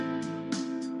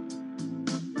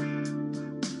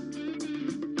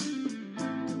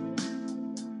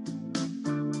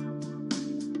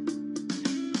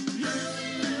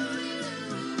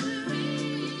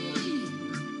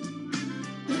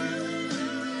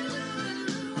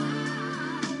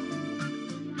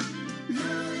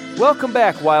Welcome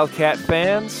back, Wildcat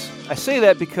fans. I say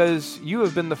that because you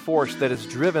have been the force that has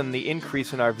driven the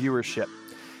increase in our viewership.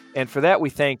 And for that,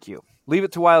 we thank you. Leave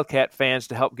it to Wildcat fans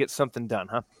to help get something done,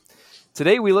 huh?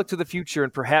 Today, we look to the future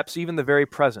and perhaps even the very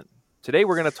present. Today,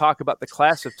 we're going to talk about the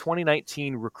class of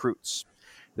 2019 recruits.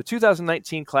 The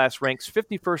 2019 class ranks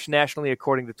 51st nationally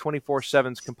according to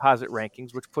 24/7's composite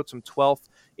rankings, which puts them 12th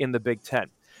in the Big Ten.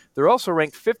 They're also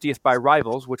ranked 50th by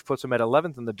Rivals, which puts them at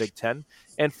 11th in the Big Ten,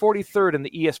 and 43rd in the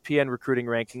ESPN recruiting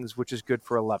rankings, which is good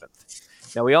for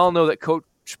 11th. Now, we all know that Coach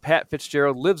Pat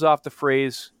Fitzgerald lives off the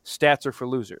phrase, stats are for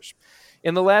losers.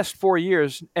 In the last 4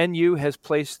 years, NU has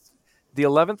placed the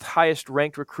 11th highest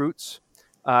ranked recruits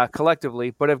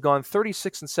collectively, but have gone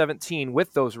 36-17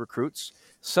 with those recruits,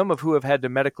 some of who have had to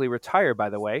medically retire, by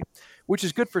the way, which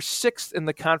is good for 6th in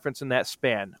the conference in that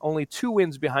span. Only 2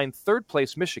 wins behind third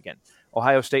place Michigan.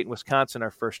 Ohio State and Wisconsin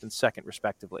are first and second,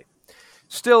 respectively.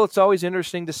 Still, it's always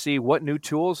interesting to see what new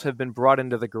tools have been brought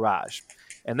into the garage.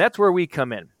 And that's where we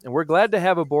come in. And we're glad to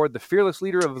have aboard the fearless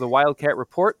leader of the Wildcat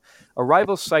Report, a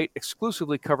rival site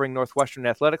exclusively covering Northwestern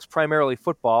athletics, primarily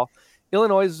football,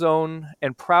 Illinois' zone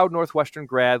and proud Northwestern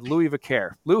grad, Louis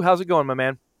Vicaire. Lou, how's it going, my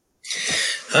man?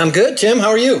 I'm good, Tim. How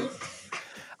are you?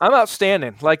 I'm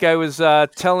outstanding. Like I was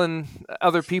telling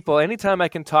other people, anytime I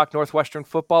can talk Northwestern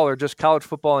football or just college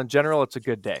football in general, it's a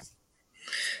good day.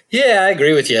 Yeah, I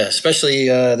agree with you, especially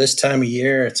this time of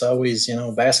year. It's always,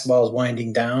 basketball is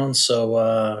winding down.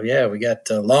 So, we got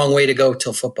a long way to go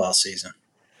till football season.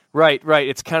 Right.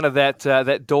 It's kind of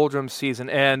that doldrums season.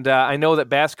 And I know that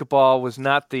basketball was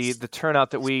not the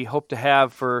turnout that we hope to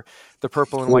have for the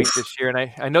purple and white this year.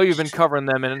 And I know you've been covering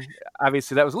them, and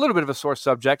obviously that was a little bit of a sore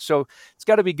subject. So it's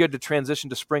got to be good to transition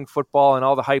to spring football and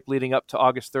all the hype leading up to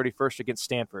August 31st against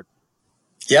Stanford.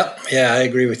 Yep. Yeah, I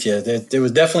agree with you. There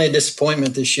was definitely a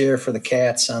disappointment this year for the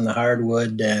Cats on the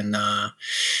hardwood. And,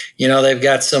 they've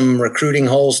got some recruiting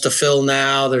holes to fill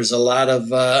now. There's a lot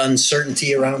of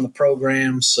uncertainty around the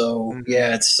program. So,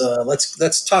 it's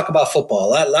let's talk about football.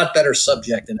 A lot better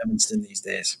subject in Evanston these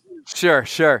days. Sure.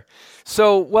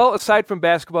 So, aside from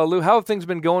basketball, Lou, how have things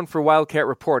been going for Wildcat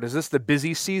Report? Is this the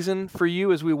busy season for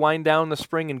you as we wind down the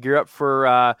spring and gear up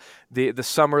for the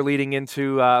summer leading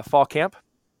into fall camp?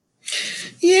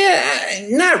 Yeah,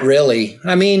 not really.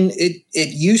 I mean, it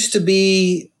used to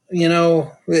be,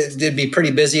 it'd be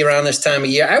pretty busy around this time of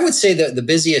year. I would say that the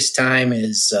busiest time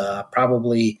is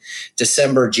probably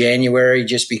December, January,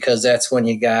 just because that's when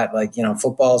you got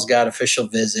football's got official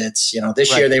visits.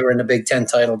 This year they were in the Big Ten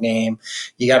title game.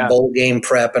 You got bowl game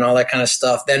prep and all that kind of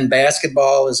stuff. Then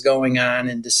basketball is going on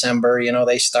in December.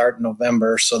 They start in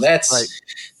November. So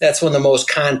that's when the most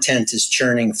content is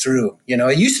churning through.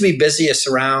 It used to be busiest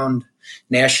around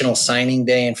National Signing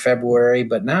Day in February,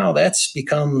 but now that's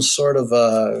become sort of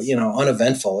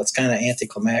uneventful. It's kind of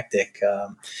anticlimactic.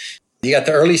 You got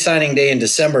the early signing day in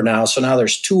December now, so now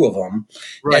there's 2 of them.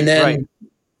 And then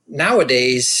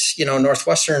nowadays,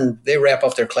 Northwestern, they wrap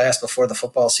up their class before the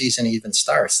football season even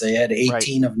starts. They had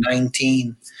 18 of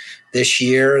 19 this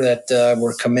year that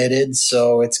were committed,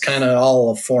 so it's kind of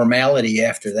all a formality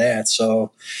after that.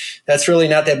 So that's really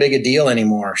not that big a deal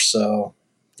anymore. So,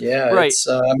 it's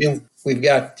we've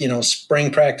got, spring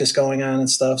practice going on and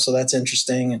stuff. So that's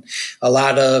interesting. And a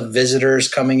lot of visitors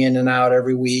coming in and out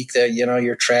every week that,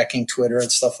 you're tracking Twitter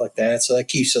and stuff like that. So that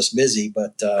keeps us busy.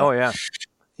 But,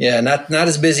 not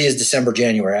as busy as December,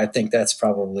 January. I think that's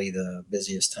probably the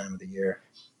busiest time of the year.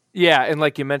 Yeah, and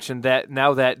like you mentioned, that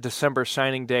now that December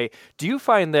signing day, do you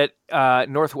find that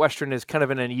Northwestern is kind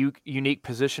of in a unique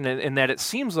position in that it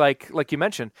seems like you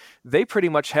mentioned, they pretty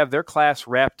much have their class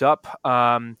wrapped up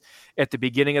at the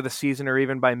beginning of the season or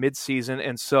even by midseason,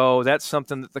 and so that's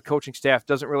something that the coaching staff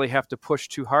doesn't really have to push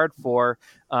too hard for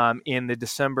in the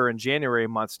December and January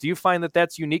months. Do you find that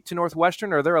that's unique to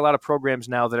Northwestern, or are there a lot of programs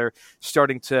now that are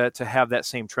starting to have that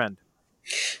same trend?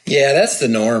 Yeah, that's the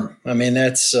norm. I mean,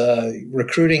 that's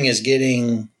recruiting is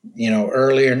getting,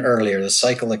 earlier and earlier. The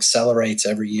cycle accelerates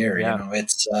every year. Yeah.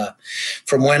 It's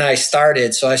from when I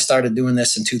started. So I started doing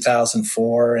this in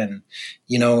 2004, and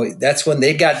that's when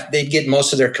they'd get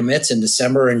most of their commits in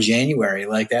December and January.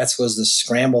 Like that was the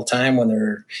scramble time when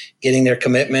they're getting their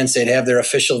commitments. They'd have their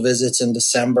official visits in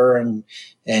December and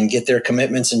get their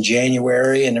commitments in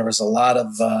January. And there was a lot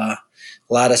of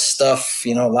stuff,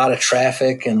 a lot of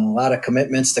traffic and a lot of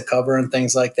commitments to cover and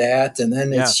things like that. And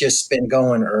then it's just been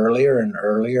going earlier and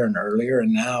earlier and earlier.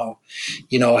 And now,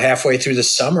 halfway through the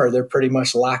summer, they're pretty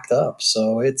much locked up.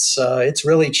 So it's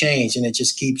really changed, and it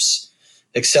just keeps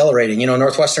accelerating.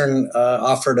 Northwestern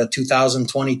offered a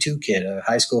 2022 kid, a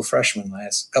high school freshman,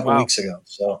 last couple weeks ago.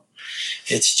 So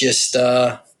it's just,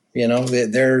 they're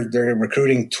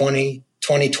recruiting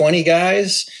 2020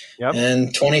 guys. Yep.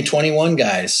 and 2021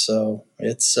 guys. So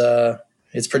it's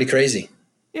pretty crazy.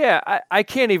 Yeah, I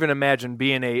can't even imagine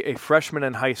being a freshman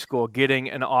in high school getting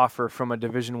an offer from a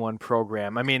Division I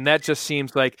program. I mean, that just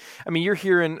seems like, I mean, you're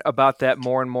hearing about that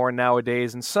more and more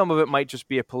nowadays, and some of it might just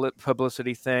be a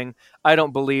publicity thing. I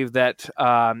don't believe that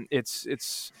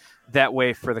it's that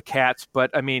way for the Cats,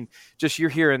 but I mean, just you're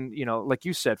hearing, like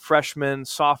you said, freshmen,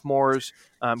 sophomores,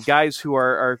 guys who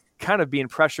are kind of being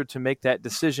pressured to make that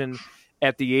decision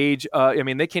at the age, I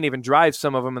mean, they can't even drive,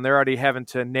 some of them, and they're already having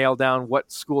to nail down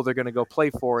what school they're going to go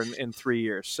play for in 3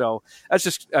 years. So that's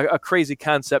just a crazy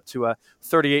concept to a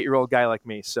 38-year-old guy like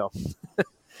me. So,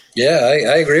 yeah,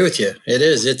 I agree with you. It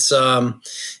is. It's and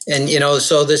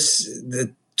so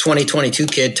the 2022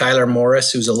 kid Tyler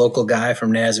Morris, who's a local guy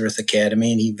from Nazareth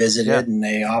Academy, and he visited, and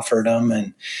they offered him,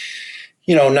 and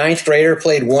ninth grader,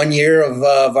 played 1 year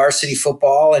of varsity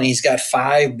football, and he's got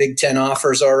 5 Big Ten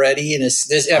offers already. And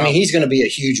I mean, he's going to be a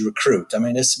huge recruit. I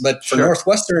mean, but for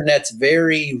Northwestern, that's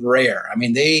very rare. I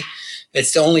mean,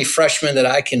 it's the only freshman that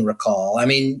I can recall. I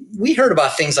mean, we heard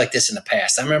about things like this in the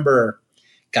past. I remember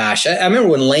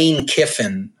when Lane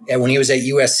Kiffin, when he was at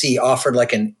USC, offered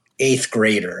like an 8th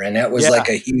grader, and that was like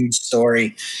a huge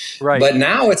story. Right. But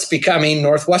now it's becoming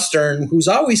Northwestern, who's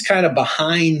always kind of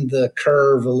behind the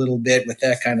curve a little bit with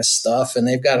that kind of stuff, and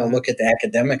they've got to look at the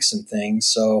academics and things.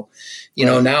 So,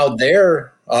 now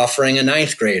they're offering a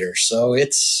 9th grader, so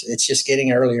it's just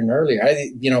getting earlier and earlier.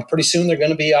 Pretty soon they're going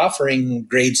to be offering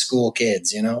grade school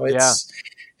kids.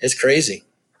 It's crazy.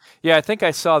 Yeah, I think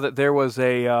I saw that there was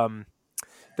a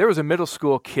middle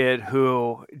school kid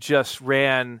who just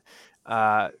ran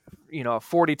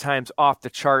 40 times off the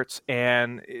charts,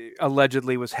 and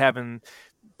allegedly was having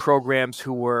programs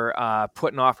who were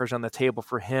putting offers on the table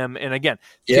for him. And again,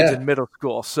 kids in middle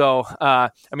school. So, I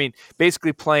mean,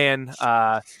 basically playing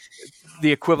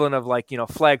the equivalent of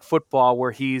flag football,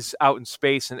 where he's out in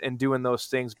space and doing those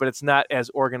things, but it's not as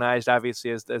organized,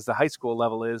 obviously, as the high school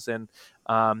level is. And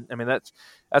I mean,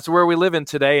 that's where we live in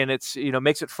today, and it's,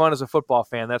 makes it fun as a football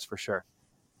fan. That's for sure.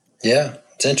 Yeah.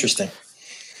 It's interesting.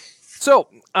 So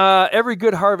every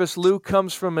good harvest, Lou,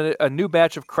 comes from a new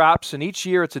batch of crops, and each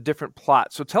year it's a different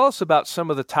plot. So tell us about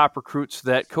some of the top recruits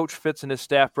that Coach Fitz and his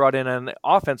staff brought in on the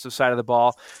offensive side of the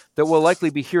ball that we'll likely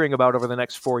be hearing about over the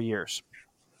next 4 years.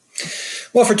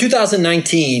 Well, for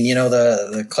 2019,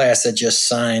 the class that just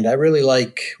signed, I really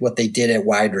like what they did at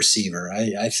wide receiver.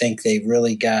 I think they've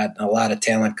really got a lot of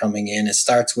talent coming in. It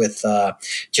starts with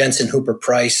Jensen Hooper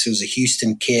Price, who's a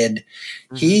Houston kid.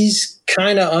 Mm-hmm. He's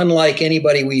kind of unlike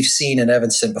anybody we've seen in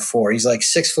Evanston before. He's like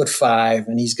 6'5",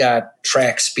 and he's got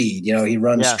track speed. He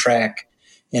runs track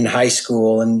in high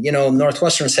school. And,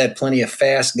 Northwestern's had plenty of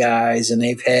fast guys, and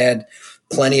they've had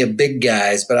plenty of big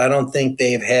guys, but I don't think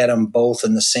they've had them both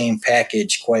in the same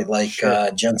package quite like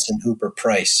Jensen Hooper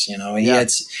Price.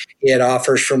 He had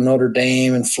offers from Notre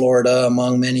Dame and Florida,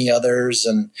 among many others.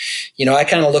 And, I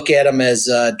kind of look at him as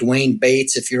Dwayne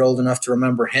Bates, if you're old enough to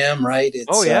remember him, right?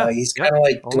 He's kind of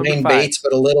like Dwayne Bates,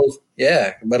 but a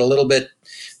little bit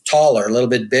taller, a little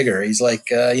bit bigger. He's like,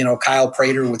 Kyle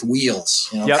Prater with wheels.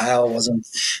 Kyle wasn't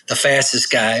the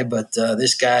fastest guy, but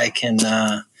this guy can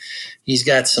he's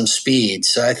got some speed.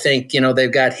 So I think,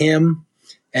 they've got him,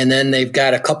 and then they've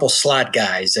got a couple slot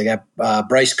guys. They got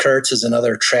Bryce Kurtz is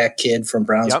another track kid from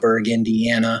Brownsburg,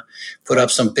 Indiana, put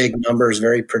up some big numbers,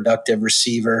 very productive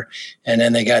receiver. And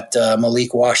then they got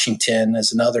Malik Washington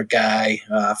as another guy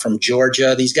from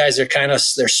Georgia. These guys are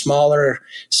they're smaller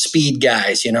speed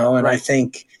guys, and I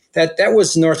think that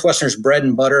was Northwestern's bread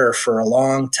and butter for a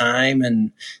long time,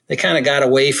 and they kind of got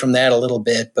away from that a little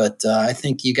bit. But I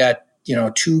think you got,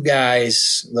 2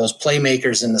 guys, those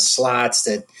playmakers in the slots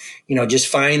that, just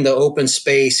find the open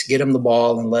space, get them the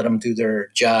ball, and let them do their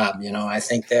job. I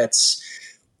think it's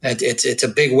a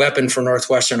big weapon for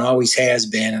Northwestern, always has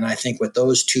been. And I think with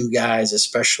those 2 guys,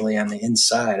 especially on the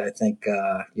inside, I think,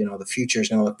 the future is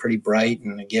going to look pretty bright,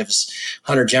 and it gives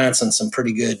Hunter Johnson some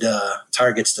pretty good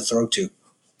targets to throw to.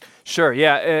 Sure.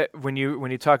 Yeah. When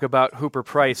you talk about Hooper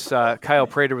Price, Kyle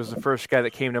Prater was the first guy that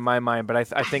came to my mind, but I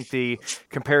think the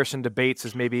comparison to Bates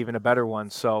is maybe even a better one.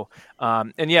 So,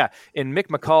 in Mick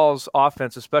McCall's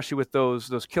offense, especially with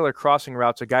those killer crossing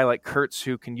routes, a guy like Kurtz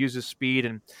who can use his speed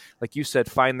and, like you said,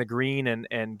 find the green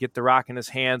and get the rock in his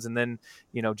hands, and then,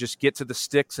 just get to the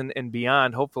sticks and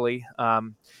beyond, hopefully.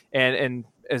 And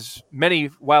as many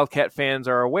Wildcat fans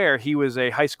are aware, he was a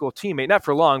high school teammate, not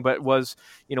for long, but went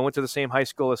to the same high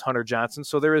school as Hunter Johnson.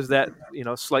 So there is that,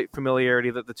 slight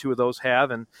familiarity that the two of those have.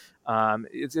 And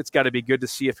it's got to be good to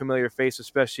see a familiar face,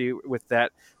 especially with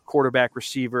that quarterback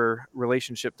receiver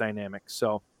relationship dynamic.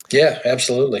 So, yeah,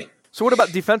 absolutely. So what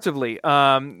about defensively?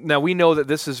 Now we know that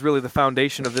this is really the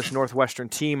foundation of this Northwestern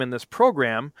team and this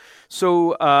program.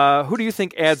 So who do you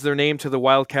think adds their name to the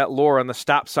Wildcat lore on the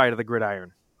stop side of the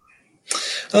gridiron?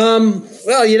 Well,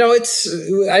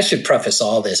 I should preface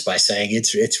all this by saying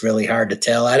it's really hard to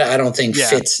tell. I don't think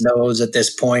Fitz knows at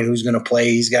this point who's going to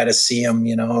play. He's got to see them,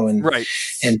 and right.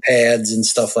 and pads and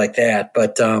stuff like that.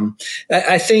 But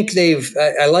I think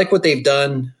I like what they've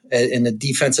done in the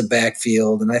defensive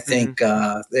backfield. And I think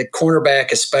the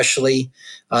cornerback, especially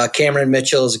Cameron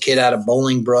Mitchell, is a kid out of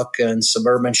Bolingbrook in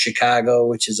suburban Chicago,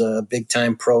 which is a big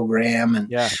time program.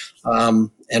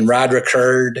 And Roderick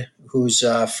Hurd, who's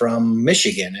from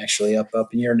Michigan, actually up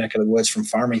in your neck of the woods from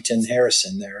Farmington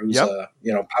Harrison there, who's a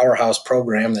powerhouse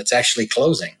program that's actually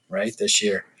closing right this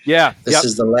year. Yeah. This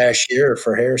is the last year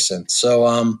for Harrison. So,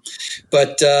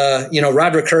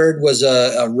 Roderick Hurd was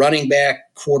a running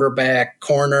back, quarterback,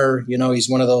 corner. He's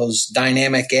one of those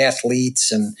dynamic athletes,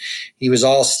 and he was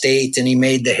all state, and he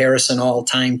made the Harrison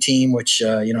all-time team, which,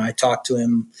 I talked to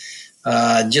him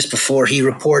just before he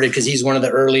reported, because he's one of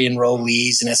the early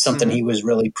enrollees, and that's something he was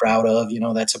really proud of.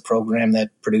 That's a program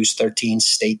that produced 13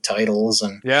 state titles,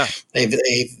 and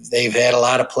they've had a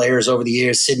lot of players over the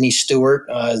years. Sidney Stewart,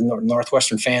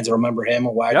 Northwestern fans will remember him,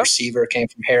 a wide receiver, came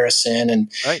from Harrison,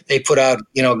 and they put out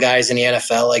guys in the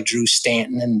NFL like Drew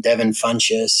Stanton and Devin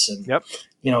Funchess, and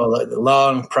a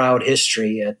long, proud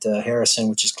history at Harrison,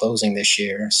 which is closing this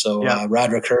year. So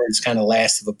Roderick Hurd is kind of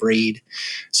last of a breed.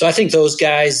 So I think those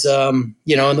guys, and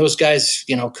those guys,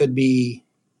 could be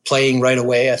playing right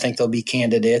away. I think they'll be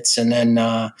candidates. And then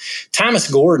Thomas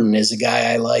Gordon is a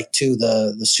guy I like too,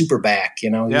 the super back.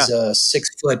 He's a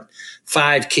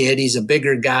 6'5" kid. He's a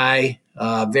bigger guy,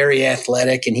 very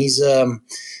athletic, and he's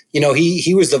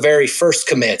he was the very first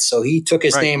commit. So he took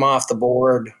his name off the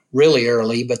board really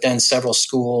early, but then several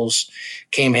schools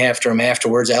came after him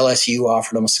afterwards. LSU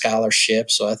offered him a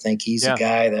scholarship. So I think he's a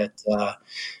guy that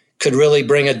could really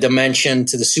bring a dimension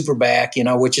to the super back,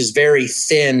 which is very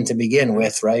thin to begin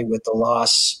with, right? With the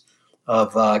loss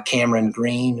of Cameron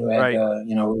Green, who had,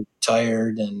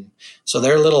 retired. And so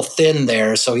they're a little thin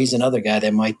there. So he's another guy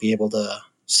that might be able to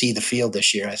see the field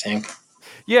this year, I think.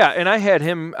 Yeah, and I had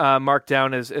him marked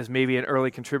down as maybe an early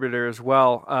contributor as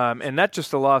well. And not just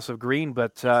the loss of Green,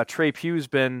 but Trey Pugh's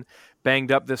been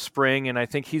banged up this spring, and I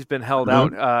think he's been held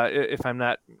out, if I'm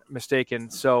not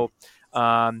mistaken. So,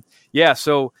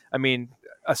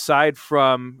 aside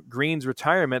from Green's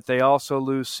retirement, they also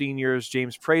lose seniors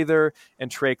James Prather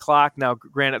and Trey Clock. Now,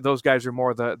 granted, those guys are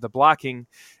more the blocking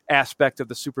aspect of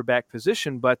the super back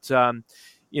position, but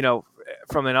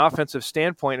from an offensive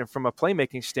standpoint and from a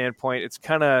playmaking standpoint, it's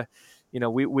kind of,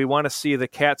 we want to see the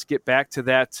Cats get back to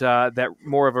that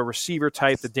more of a receiver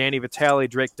type, the Danny Vitale,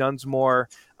 Drake Dunsmore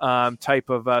type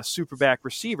of super back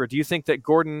receiver. Do you think that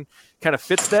Gordon kind of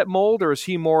fits that mold, or is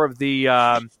he more of the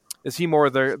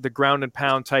ground and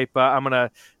pound type? I'm going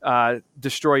to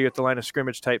destroy you at the line of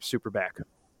scrimmage type super back.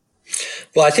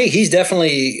 Well, I think he's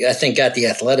definitely, got the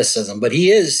athleticism, but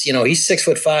he is, he's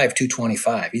 6'5",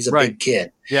 225. He's a big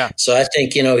kid. Yeah. So I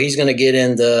think, he's going to get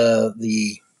into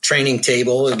the training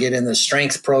table and get in the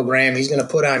strength program. He's going to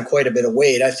put on quite a bit of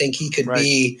weight. I think he could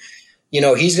be,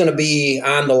 he's going to be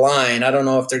on the line. I don't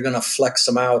know if they're going to flex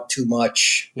him out too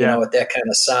much, at that kind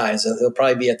of size. He'll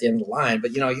probably be at the end of the line.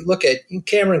 But, you look at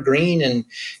Cameron Green and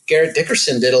Garrett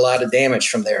Dickerson did a lot of damage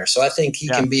from there. So I think he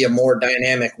can be a more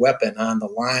dynamic weapon on the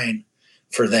line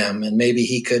for them. And maybe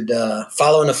he could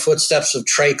follow in the footsteps of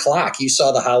Trey Clock. You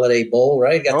saw the Holiday Bowl,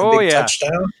 right? Got the big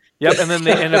touchdown. Yep, and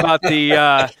then about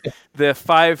the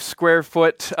 5 square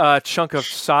foot chunk of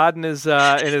sod in his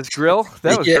grill.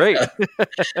 That was great.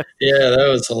 Yeah, that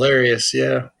was hilarious.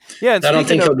 Yeah. Yeah, I don't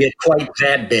think he'll get quite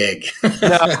that big.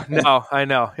 No, I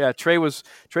know. Yeah, Trey was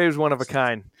one of a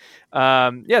kind.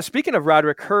 Speaking of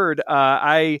Roderick Hurd,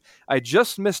 I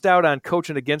just missed out on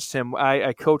coaching against him.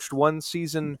 I coached one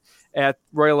season at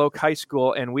Royal Oak High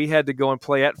School, and we had to go and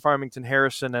play at Farmington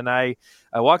Harrison. And I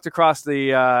walked across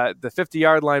the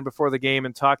 50-yard line before the game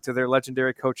and talked to their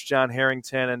legendary coach, John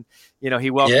Harrington. And,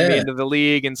 he welcomed me into the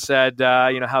league and said,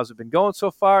 how's it been going so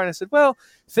far? And I said, well,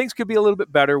 things could be a little bit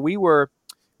better. We were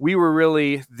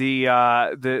really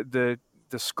the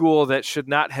school that should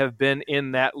not have been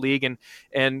in that league.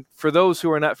 And for those who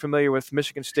are not familiar with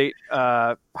Michigan State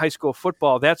high school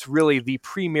football, that's really the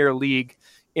premier league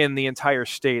in the entire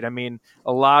state. I mean,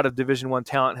 a lot of Division I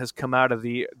talent has come out of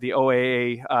the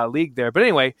OAA league there. But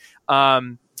anyway,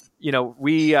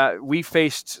 we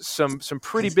faced some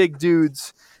pretty big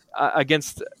dudes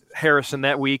against Harrison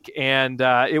that week, and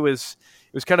it was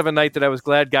kind of a night that I was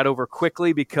glad got over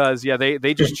quickly because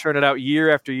they just churn it out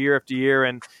year after year after year,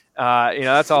 and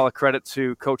That's all a credit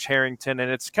to Coach Harrington,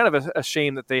 and it's kind of a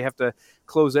shame that they have to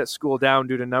close that school down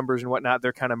due to numbers and whatnot.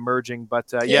 They're kind of merging,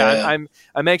 but I'm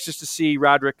anxious to see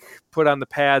Roderick put on the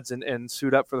pads and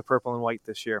suit up for the purple and white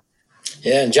this year.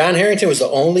 Yeah, and John Harrington was the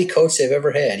only coach they've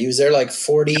ever had. He was there like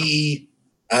 48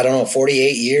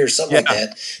 years, something like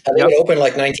that. I think it opened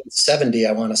like 1970,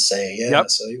 I want to say. Yeah,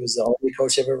 so he was the only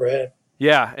coach they've ever had.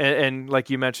 Yeah, and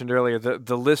like you mentioned earlier,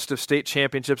 the list of state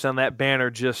championships on that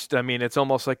banner it's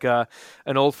almost like an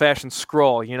old-fashioned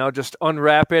scroll, just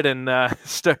unwrap it and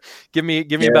give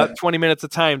me about 20 minutes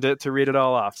of time to read it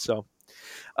all off. So,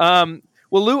 well,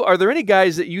 Lou, are there any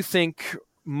guys that you think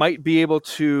might be able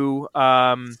to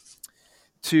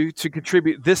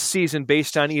contribute this season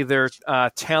based on either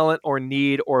talent or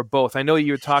need or both? I know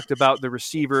you had talked about the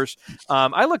receivers.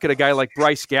 I look at a guy like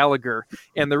Bryce Gallagher,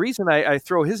 and the reason I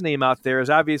throw his name out there is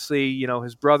obviously,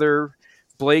 his brother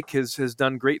Blake has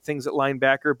done great things at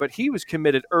linebacker, but he was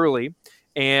committed early.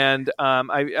 And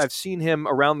I've seen him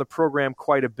around the program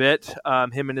quite a bit,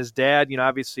 him and his dad,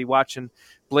 obviously watching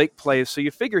Blake play. So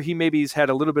you figure he's had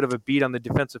a little bit of a beat on the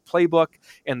defensive playbook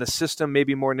and the system,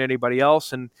 maybe more than anybody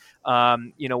else. And,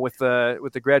 with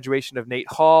the graduation of Nate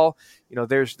Hall,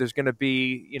 there's going to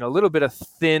be, a little bit of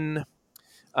thin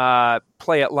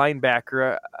play at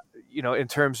linebacker, in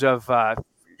terms of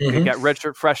We've got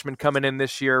redshirt freshmen coming in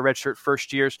this year, redshirt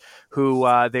first years, who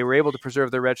they were able to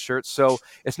preserve their red shirts. So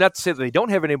it's not to say that they don't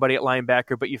have anybody at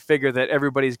linebacker, but you figure that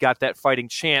everybody's got that fighting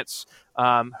chance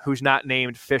who's not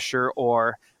named Fisher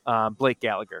or Blake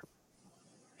Gallagher.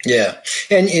 Yeah.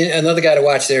 And another guy to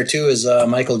watch there too is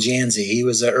Michael Janzi. He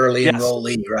was an early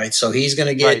enrollee, right? So he's going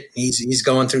to get he's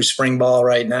going through spring ball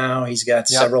right now. He's got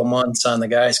several months on the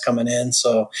guys coming in.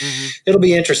 So it'll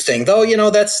be interesting.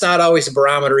 Though, that's not always a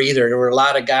barometer either. There were a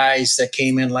lot of guys that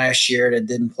came in last year that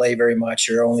didn't play very much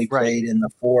or only played in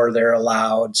the 4 they're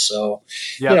allowed. So,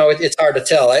 it's hard to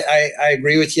tell. I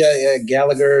agree with you.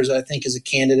 Gallagher, I think, is a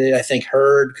candidate. I think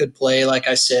Hurd could play, like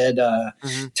I said.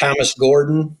 Thomas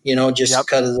Gordon, just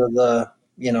because of the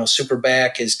super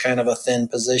back is kind of a thin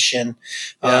position.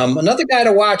 Another guy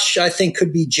to watch, I think,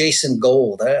 could be Jason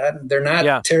Gold. They're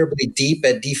not terribly deep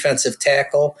at defensive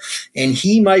tackle, and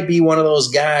he might be one of those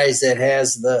guys that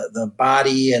has the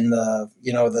body and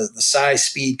the size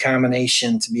speed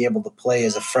combination to be able to play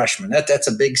as a freshman. That's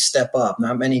a big step up.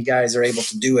 Not many guys are able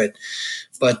to do it.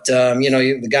 But,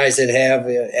 the guys that have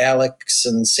Alex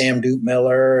and Sam Duke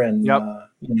Miller and,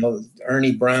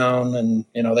 Ernie Brown and,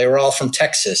 they were all from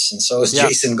Texas. And so is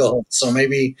Jason Gold. So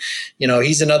maybe,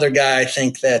 he's another guy I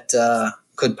think that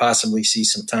could possibly see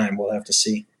some time. We'll have to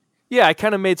see. Yeah, I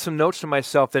kind of made some notes to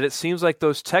myself that it seems like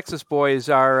those Texas boys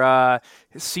are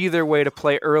see their way to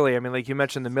play early. I mean, like you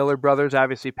mentioned, the Miller brothers,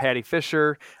 obviously Patty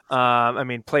Fisher,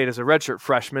 played as a redshirt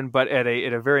freshman, but at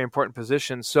a very important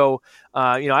position. So,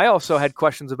 I also had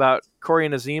questions about Corey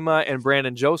Nazima and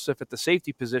Brandon Joseph at the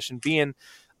safety position being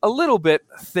a little bit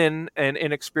thin and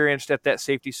inexperienced at that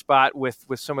safety spot with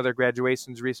some of their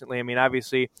graduations recently. I mean,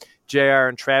 obviously, JR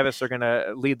and Travis are going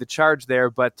to lead the charge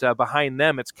there, but behind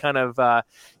them, it's kind of,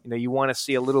 you want to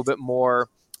see a little bit more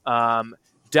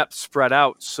depth spread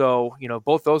out. So,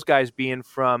 both those guys being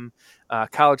from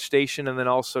College Station and then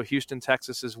also Houston,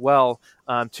 Texas as well,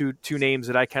 two names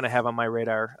that I kind of have on my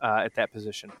radar at that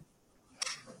position.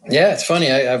 Yeah, it's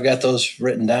funny. I've got those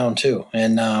written down too.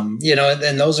 And,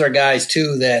 and those are guys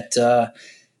too that,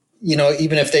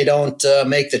 even if they don't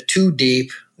make the too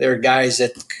deep, they're guys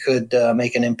that could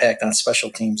make an impact on special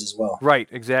teams as well. Right,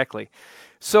 exactly.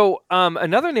 So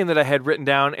another name that I had written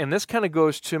down, and this kind of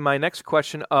goes to my next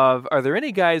question of, are there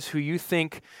any guys who you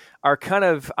think are kind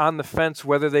of on the fence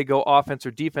whether they go offense or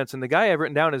defense? And the guy I've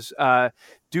written down is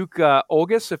Duke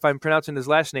Olgus, if I'm pronouncing his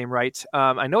last name right.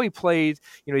 I know he played,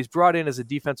 he's brought in as a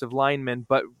defensive lineman,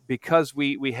 but because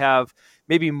we have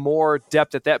maybe more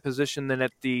depth at that position than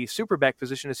at the superback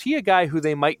position, is he a guy who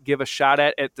they might give a shot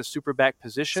at the superback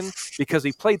position because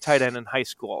he played tight end in high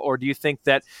school? Or do you think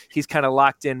that he's kind of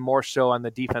locked in more so on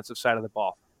the defensive side of the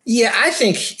ball? Yeah, I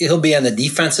think he'll be on the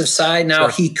defensive side. Now,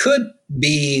 he could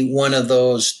be one of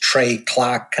those Trey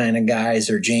Clark kind of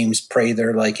guys or James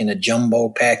Prather, like in a jumbo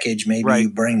package. Maybe you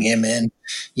bring him in.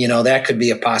 That could be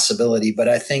a possibility. But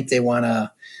I think they want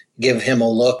to give him a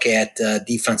look at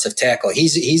defensive tackle.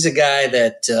 He's a guy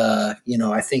that,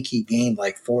 I think he gained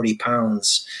like 40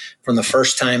 pounds from the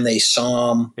first time they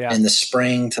saw him in the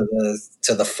spring to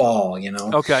the fall,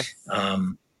 Okay.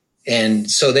 And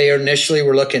so they initially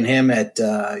were looking him at,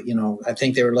 I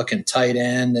think they were looking tight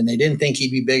end, and they didn't think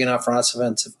he'd be big enough for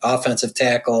offensive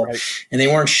tackle. Right. And they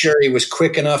weren't sure he was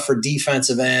quick enough for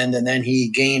defensive end. And then he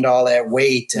gained all that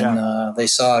weight, and they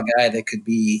saw a guy that could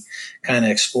be kind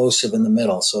of explosive in the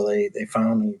middle. So they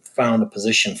found a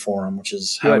position for him, which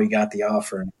is how he got the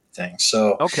offer and everything.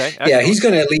 So, yeah, he's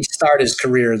going to at least start his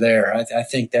career there. I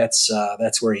think that's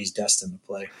where he's destined to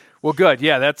play. Well, good.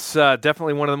 Yeah, that's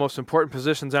definitely one of the most important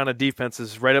positions on a defense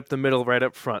is right up the middle, right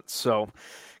up front. So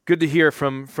good to hear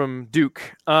from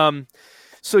Duke.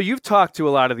 So you've talked to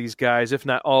a lot of these guys, if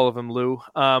not all of them, Lou.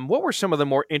 What were some of the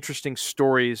more interesting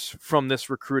stories from this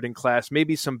recruiting class?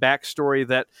 Maybe some backstory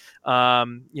that,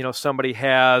 somebody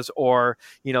has, or,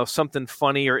 something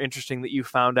funny or interesting that you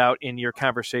found out in your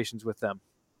conversations with them.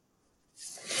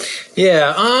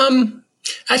 Yeah.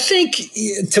 I think,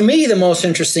 to me, the most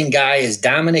interesting guy is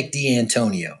Dominic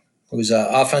D'Antonio, who's an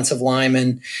offensive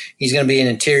lineman. He's going to be an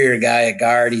interior guy at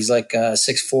guard. He's like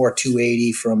 6'4",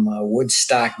 280 from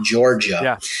Woodstock, Georgia.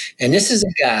 Yeah. And this is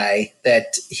a guy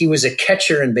that he was a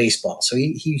catcher in baseball. So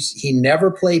he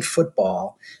never played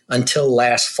football until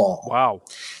last fall. Wow.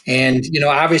 And,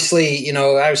 obviously,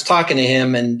 I was talking to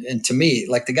him, and to me,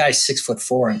 like, the guy's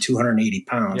 6'4" and 280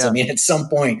 pounds. Yeah. I mean, at some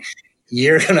point,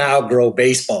 you're going to outgrow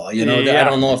baseball. I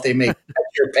don't know if they make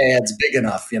your pads big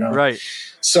enough, Right.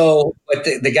 So, but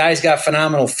the guy's got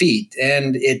phenomenal feet,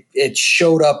 and it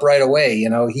showed up right away.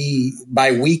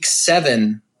 By week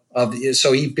 7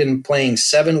 so he'd been playing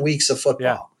 7 weeks of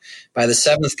football. Yeah. By the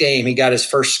 7th game, he got his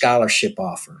first scholarship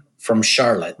offer from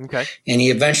Charlotte. Okay. And he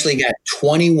eventually got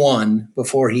 21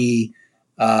 before he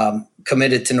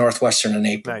committed to Northwestern in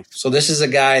April. Nice. So this is a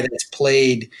guy that's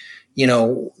played,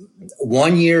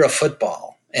 1 year of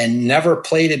football and never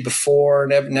played it before,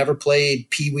 never played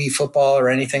peewee football or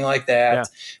anything like that. Yeah.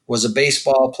 Was a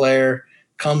baseball player,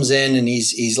 comes in, and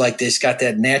he's like this, got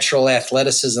that natural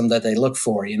athleticism that they look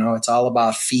for. It's all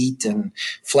about feet and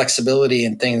flexibility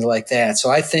and things like that. So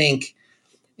I think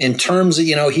in terms of,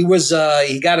 he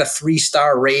got a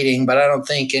 3-star rating, but I don't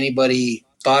think anybody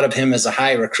thought of him as a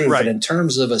high recruit. Right. But in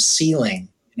terms of a ceiling,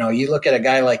 you look at a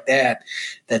guy like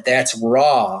that's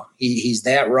raw. He's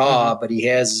that raw, but he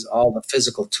has all the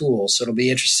physical tools. So it'll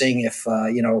be interesting if,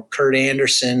 Kurt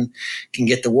Anderson can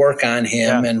get the work on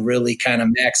him and really kind of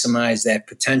maximize that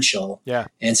potential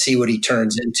and see what he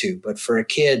turns into. But for a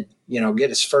kid, get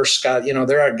his first shot.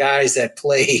 There are guys that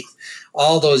play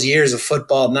all those years of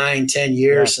football, 9-10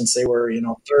 years since they were,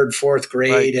 3rd, 4th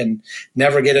grade and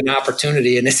never get an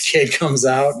opportunity. And this kid comes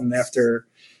out, and after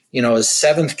his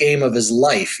 7th game of his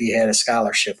life, he had a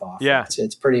scholarship offer. Yeah.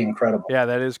 It's pretty incredible. Yeah,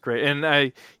 that is great. And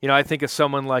I think of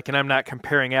someone like, and I'm not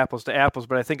comparing apples to apples,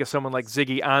 but I think of someone like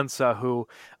Ziggy Ansah, who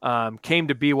came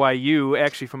to BYU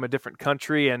actually from a different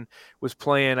country and was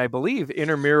playing, I believe,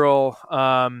 intramural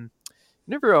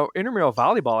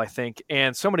volleyball, I think.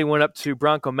 And somebody went up to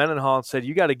Bronco Mendenhall and said,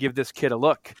 "You got to give this kid a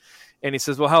look." And he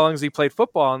says, "Well, how long has he played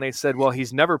football?" And they said, "Well,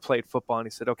 he's never played football." And he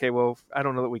said, "Okay, well, I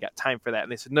don't know that we got time for that."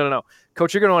 And they said, No,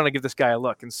 Coach, you're going to want to give this guy a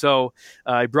look." And so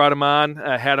I brought him on,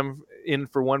 had him in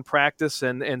for one practice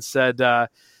and said,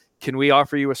 "Can we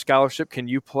offer you a scholarship? Can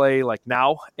you play like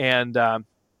now?" And,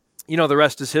 the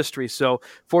rest is history. So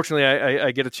fortunately,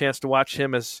 I get a chance to watch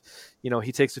him as,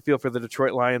 he takes the field for the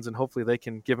Detroit Lions, and hopefully they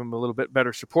can give him a little bit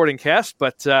better supporting cast.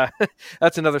 But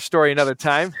that's another story, another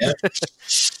time. Yeah.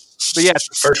 But yeah,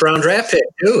 1st round draft pick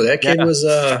too. That kid was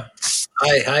a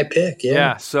high pick. Yeah.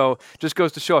 Yeah. So just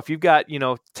goes to show, if you've got,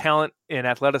 talent and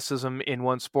athleticism in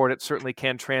one sport, it certainly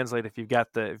can translate if you've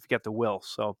got the will.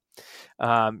 So,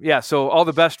 so all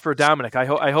the best for Dominic. I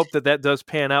hope that does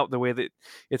pan out the way that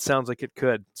it sounds like it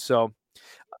could. So,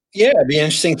 yeah, it'd be an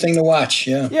interesting thing to watch.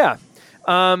 Yeah. Yeah.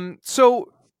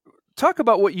 So talk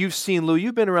about what you've seen, Lou.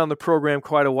 You've been around the program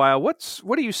quite a while. What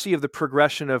do you see of the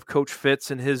progression of Coach Fitz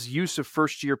and his use of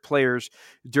first-year players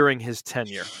during his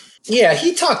tenure? Yeah,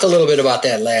 he talked a little bit about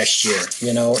that last year,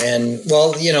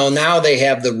 and now they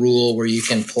have the rule where you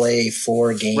can play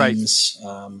 4 games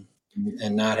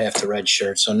and not have to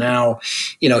redshirt. So now,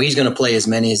 he's going to play as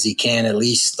many as he can, at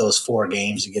least those 4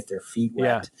 games, to get their feet wet.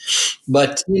 Yeah.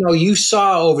 But, you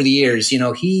saw over the years,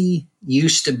 he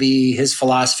used to be, his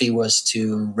philosophy was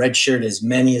to redshirt as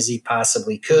many as he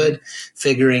possibly could,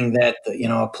 figuring that,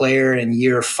 a player in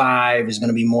year 5 is going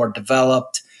to be more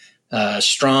developed,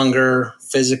 stronger,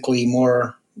 physically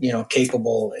more,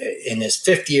 capable in his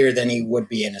 5th year than he would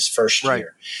be in his 1st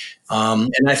year.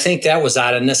 And I think that was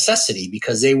out of necessity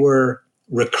because they were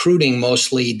recruiting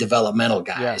mostly developmental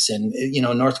guys. Yeah. And,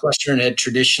 Northwestern had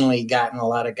traditionally gotten a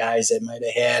lot of guys that might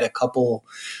have had a couple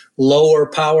lower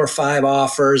Power 5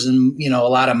 offers and, a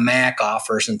lot of MAC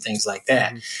offers and things like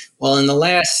that. Mm-hmm. Well, in the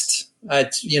last,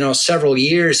 several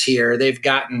years here, they've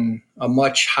gotten a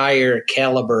much higher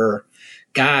caliber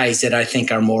guys that I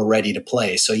think are more ready to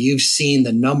play. So you've seen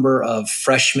the number of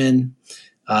freshmen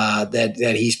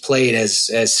that he's played has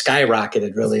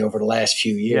skyrocketed really over the last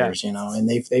few years, and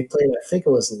they played, I think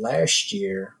it was last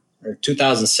year or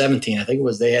 2017. I think it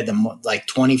was, they had like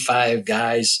 25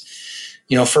 guys,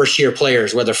 first year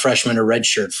players, whether freshmen or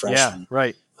redshirt freshmen. Yeah,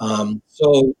 right.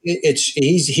 So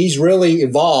he's really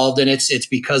evolved, and it's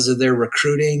because of their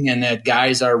recruiting and that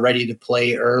guys are ready to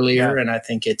play earlier. Yeah. And I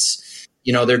think it's,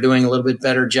 they're doing a little bit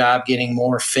better job getting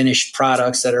more finished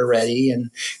products that are ready. And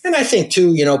I think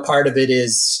too, part of it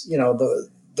is,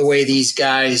 the way these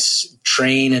guys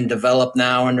train and develop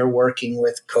now, and they're working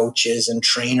with coaches and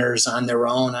trainers on their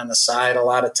own on the side a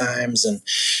lot of times. And,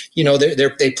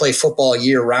 they play football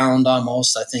year round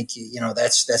almost. I think,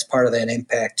 that's part of that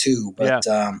impact too. But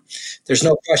there's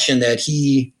no question that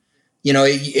he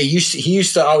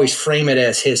used to always frame it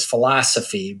as his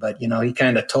philosophy, but, he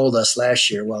kind of told us last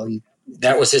year, well,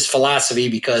 that was his philosophy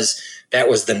because that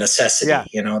was the necessity,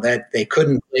 that they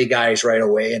couldn't play guys right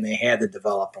away and they had to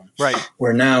develop them. Right.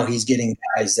 Where now he's getting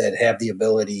guys that have the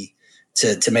ability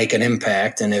to make an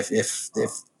impact. And if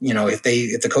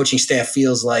the coaching staff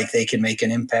feels like they can make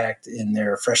an impact in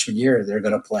their freshman year, they're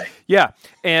going to play. Yeah.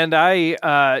 And I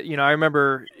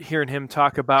remember hearing him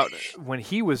talk about when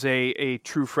he was a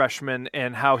true freshman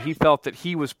and how he felt that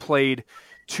he was played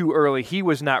too early. He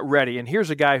was not ready. And here's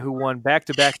a guy who won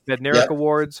back-to-back Bednarik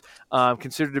Awards,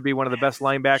 considered to be one of the best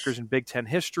linebackers in Big Ten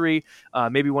history,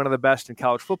 maybe one of the best in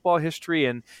college football history.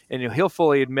 And he'll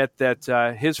fully admit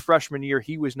that his freshman year,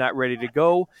 he was not ready to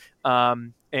go.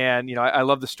 And, I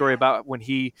love the story about when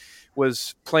he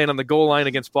was playing on the goal line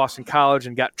against Boston College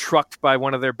and got trucked by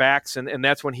one of their backs. And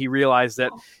that's when he realized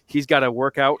that he's got to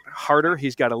work out harder.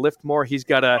 He's got to lift more. He's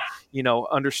got to,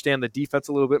 understand the defense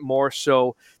a little bit more.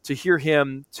 So to hear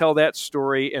him tell that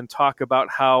story and talk about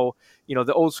how,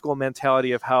 the old school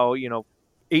mentality of how,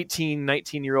 18,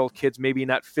 19-year-old kids maybe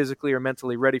not physically or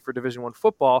mentally ready for Division I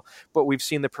football, but we've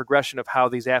seen the progression of how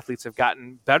these athletes have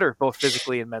gotten better, both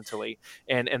physically and mentally.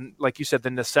 And like you said, the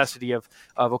necessity of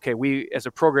okay, we as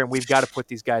a program, we've got to put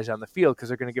these guys on the field because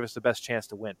they're going to give us the best chance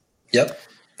to win. Yep,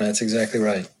 that's exactly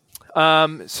right.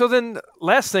 So then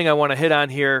last thing I want to hit on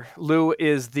here, Lou,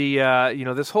 is the,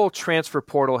 this whole transfer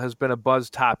portal has been a buzz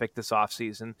topic this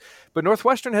offseason, but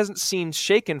Northwestern hasn't seen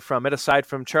shaken from it aside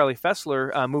from Charlie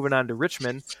Fessler moving on to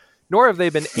Richmond, nor have they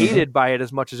been aided by it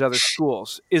as much as other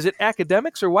schools. Is it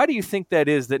academics, or why do you think that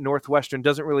is that Northwestern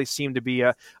doesn't really seem to be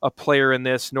a player in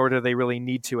this, nor do they really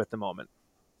need to at the moment?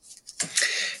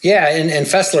 Yeah, and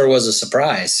Fessler was a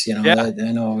surprise. I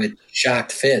know it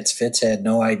shocked Fitz. Fitz had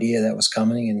no idea that was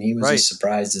coming, and he was as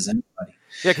surprised as anybody.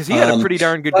 Yeah, because he had a pretty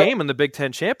darn good game in the Big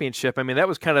Ten championship. I mean, that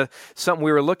was kind of something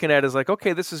we were looking at as like,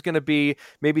 okay, this is going to be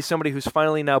maybe somebody who's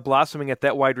finally now blossoming at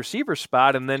that wide receiver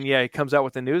spot. And then, he comes out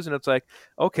with the news and it's like,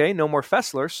 okay, no more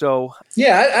Fessler. So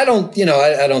yeah, I don't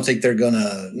think they're going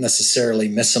to necessarily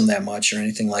miss him that much or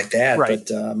anything like that. Right.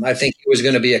 But I think he was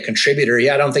going to be a contributor.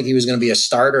 Yeah, I don't think he was going to be a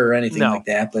starter or anything like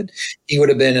that, but he would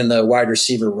have been in the wide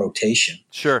receiver rotation.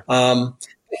 Sure.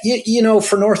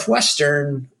 For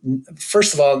Northwestern,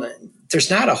 first of all, there's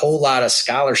not a whole lot of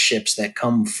scholarships that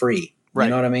come free. Right. You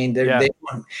know what I mean? They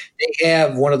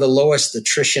have one of the lowest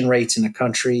attrition rates in the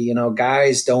country.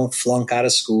 Guys don't flunk out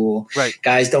of school. Right.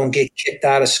 Guys don't get kicked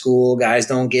out of school. Guys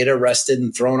don't get arrested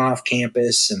and thrown off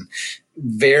campus. And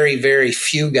very, very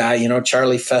few guys,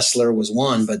 Charlie Fessler was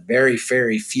one, but very,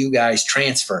 very few guys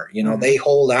transfer. They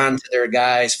hold on to their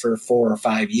guys for 4 or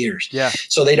 5 years. Yeah.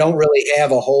 So they don't really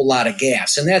have a whole lot of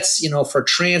gaps. And that's, for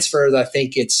transfers, I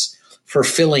think it's for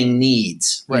filling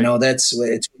needs. Right. It's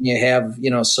when you have,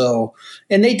 so,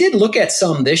 and they did look at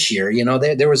some this year.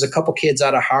 There was a couple kids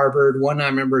out of Harvard. One, I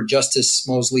remember Justice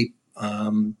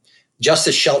Shelton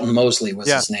Mosley was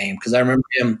his name, because I remember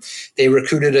him. They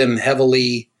recruited him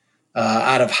heavily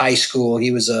out of high school.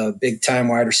 He was a big time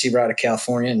wide receiver out of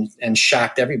California and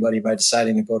shocked everybody by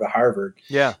deciding to go to Harvard.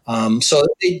 Yeah. So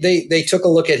they took a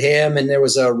look at him, and there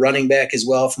was a running back as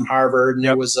well from Harvard, and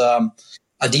there was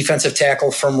a defensive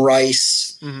tackle from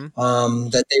Rice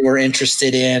that they were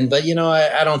interested in. But,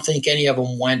 I don't think any of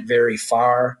them went very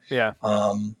far. Yeah.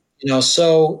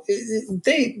 So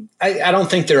I don't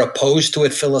think they're opposed to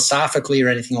it philosophically or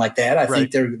anything like that. I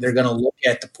think they're going to look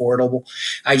at the portal.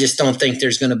 I just don't think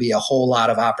there's going to be a whole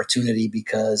lot of opportunity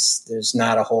because there's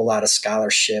not a whole lot of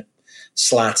scholarship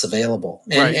slots available.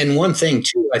 Right. And one thing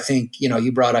too, I think,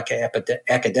 you brought up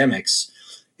academics.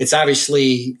 It's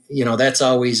obviously, that's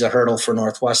always a hurdle for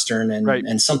Northwestern.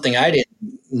 And something I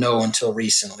didn't know until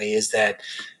recently is that,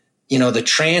 the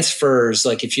transfers,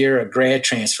 like if you're a grad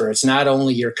transfer, it's not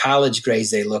only your college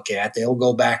grades they look at, they'll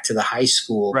go back to the high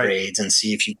school grades and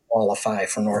see if you qualify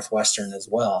for Northwestern as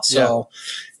well. So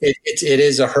it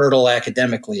is a hurdle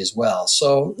academically as well.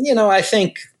 So, I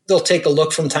think they'll take a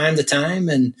look from time to time.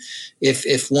 And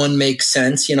if one makes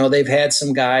sense, they've had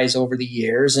some guys over the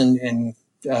years, and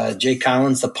Jay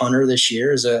Collins, the punter this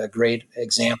year, is a great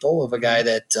example of a guy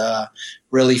that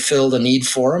really filled a need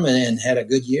for him and had a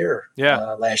good year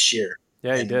last year.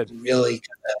 Yeah, he did. Really,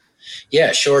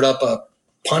 shored up a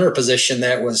punter position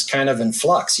that was kind of in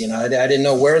flux. I didn't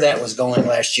know where that was going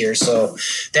last year, so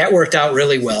that worked out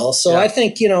really well. So I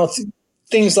think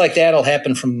things like that will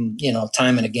happen from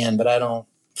time and again, but I don't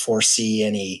foresee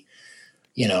any.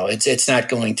 It's not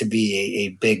going to be a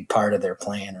big part of their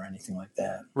plan or anything like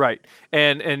that. Right.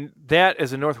 And that,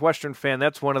 as a Northwestern fan,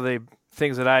 that's one of the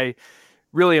things that I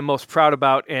really am most proud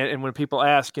about. And when people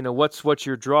ask, what's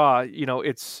your draw,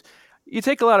 it's, you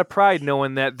take a lot of pride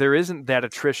knowing that there isn't that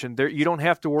attrition there. You don't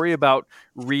have to worry about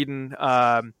reading,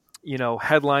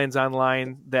 headlines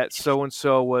online that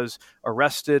so-and-so was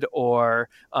arrested or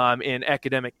in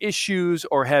academic issues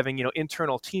or having,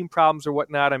 internal team problems or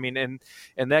whatnot. I mean,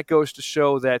 and that goes to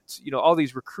show that, all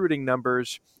these recruiting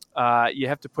numbers, you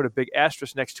have to put a big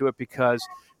asterisk next to it, because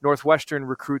Northwestern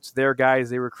recruits their guys.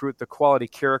 They recruit the quality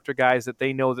character guys that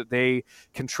they know that they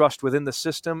can trust within the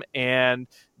system, and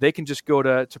they can just go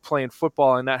to playing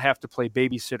football and not have to play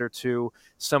babysitter to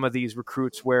some of these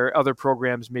recruits where other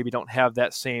programs maybe don't have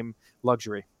that same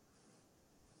luxury.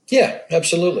 Yeah,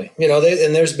 absolutely.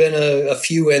 And there's been a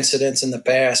few incidents in the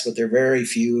past, but they're very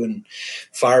few and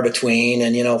far between.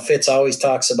 And, Fitz always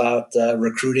talks about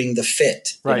recruiting the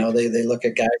fit. Right. They look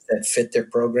at guys that fit their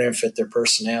program, fit their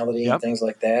personality and things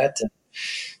like that. And,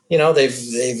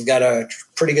 they've got a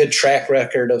pretty good track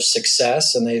record of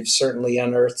success, and they've certainly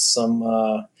unearthed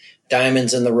some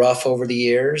diamonds in the rough over the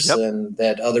years and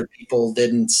that other people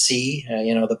didn't see,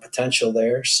 the potential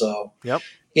there. So,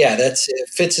 yeah, that's it.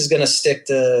 Fitz is going to stick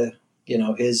to,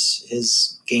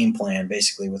 his game plan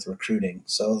basically with recruiting.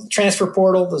 So the transfer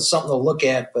portal is something to look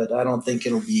at, but I don't think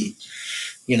it'll be,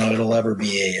 it'll ever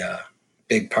be a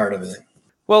big part of it.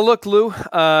 Well, look, Lou,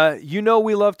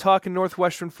 we love talking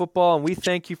Northwestern football, and we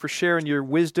thank you for sharing your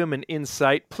wisdom and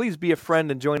insight. Please be a friend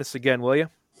and join us again, will you?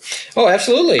 Oh,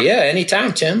 absolutely. Yeah,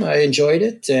 anytime, Tim. I enjoyed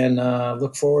it, and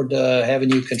look forward to having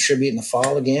you contribute in the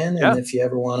fall again. And if you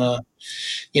ever want to,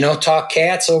 talk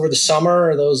Cats over the summer,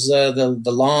 or those the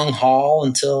long haul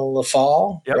until the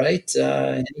fall, right?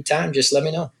 Anytime, just let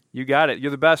me know. You got it.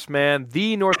 You're the best, man.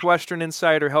 The Northwestern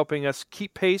Insider, helping us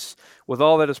keep pace with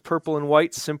all that is purple and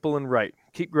white, simple and right.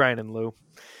 Keep grinding, Lou.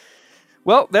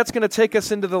 Well, that's going to take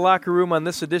us into the locker room on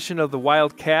this edition of the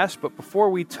Wildcast. But before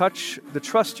we touch the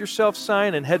Trust Yourself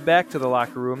sign and head back to the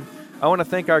locker room, I want to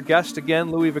thank our guest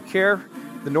again, Louis Vaquer,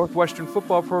 the Northwestern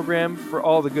football program, for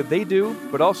all the good they do,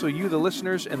 but also you, the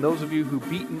listeners, and those of you who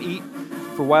beat and eat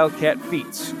for Wildcat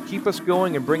feats. Keep us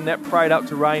going and bring that pride out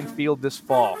to Ryan Field this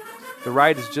fall. The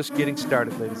ride is just getting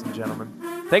started, ladies and gentlemen.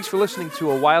 Thanks for listening to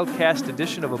a Wildcast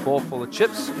edition of A Bowl Full of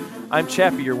Chips. I'm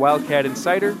Chappie, your Wildcat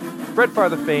Insider. Fred Farr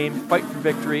the Fame, fight for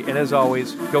victory, and as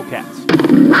always, go Cats.